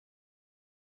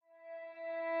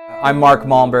I'm Mark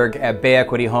Malmberg at Bay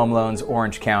Equity Home Loans,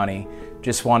 Orange County.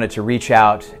 Just wanted to reach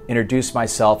out, introduce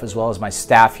myself as well as my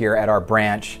staff here at our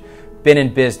branch. Been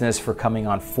in business for coming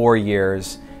on 4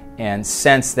 years, and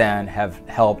since then have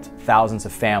helped thousands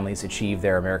of families achieve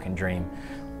their American dream.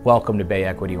 Welcome to Bay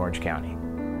Equity, Orange County.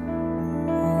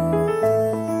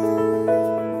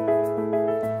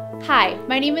 Hi,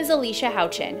 my name is Alicia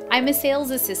Houchin. I'm a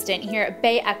sales assistant here at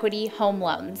Bay Equity Home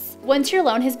Loans. Once your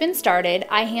loan has been started,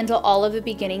 I handle all of the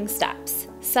beginning steps,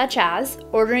 such as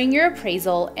ordering your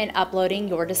appraisal and uploading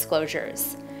your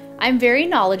disclosures. I'm very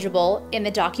knowledgeable in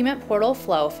the document portal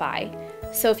Flowify,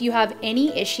 so if you have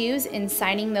any issues in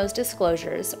signing those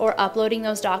disclosures or uploading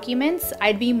those documents,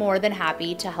 I'd be more than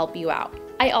happy to help you out.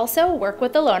 I also work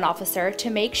with the loan officer to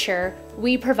make sure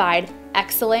we provide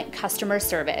excellent customer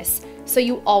service, so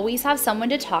you always have someone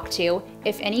to talk to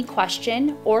if any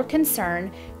question or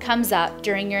concern comes up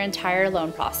during your entire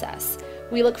loan process.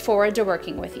 We look forward to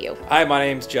working with you. Hi, my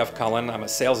name's Jeff Cullen. I'm a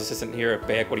sales assistant here at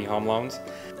Bay Equity Home Loans.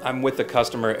 I'm with the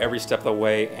customer every step of the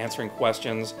way, answering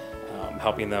questions,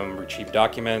 helping them retrieve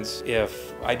documents.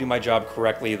 If I do my job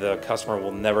correctly, the customer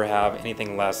will never have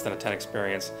anything less than a 10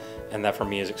 experience, and that for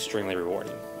me is extremely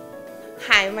rewarding.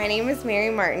 Hi, my name is Mary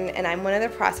Martin, and I'm one of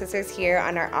the processors here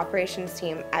on our operations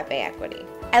team at Bay Equity.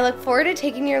 I look forward to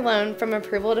taking your loan from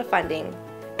approval to funding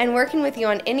and working with you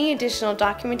on any additional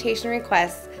documentation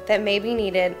requests that may be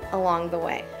needed along the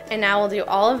way. And now we'll do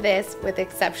all of this with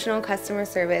exceptional customer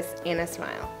service and a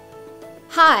smile.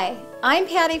 Hi, I'm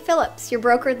Patty Phillips, your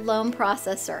brokered loan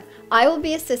processor. I will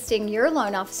be assisting your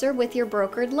loan officer with your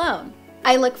brokered loan.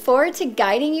 I look forward to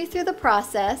guiding you through the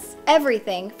process,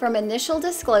 everything from initial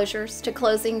disclosures to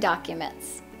closing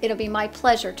documents. It'll be my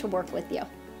pleasure to work with you.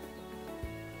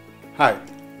 Hi,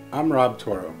 I'm Rob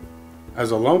Toro.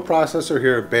 As a loan processor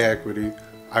here at Bay Equity,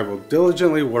 I will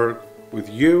diligently work with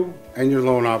you and your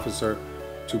loan officer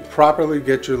to properly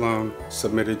get your loan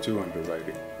submitted to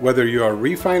underwriting. Whether you are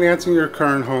refinancing your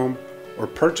current home or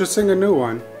purchasing a new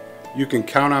one, you can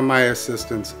count on my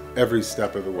assistance every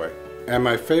step of the way. And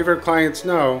my favorite clients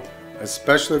know,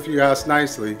 especially if you ask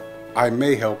nicely, I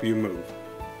may help you move.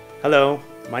 Hello,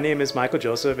 my name is Michael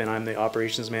Joseph and I'm the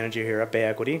operations manager here at Bay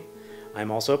Equity.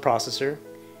 I'm also a processor,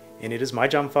 and it is my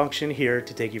job function here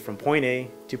to take you from point A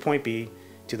to point B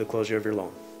to the closure of your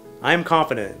loan. I am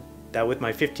confident that with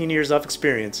my 15 years of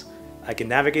experience, I can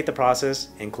navigate the process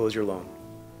and close your loan.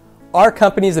 Our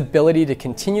company's ability to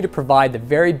continue to provide the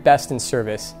very best in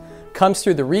service comes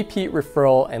through the repeat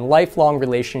referral and lifelong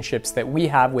relationships that we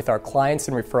have with our clients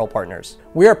and referral partners.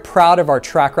 We are proud of our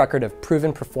track record of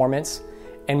proven performance,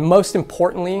 and most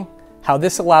importantly, how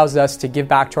this allows us to give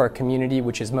back to our community,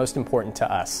 which is most important to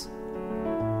us.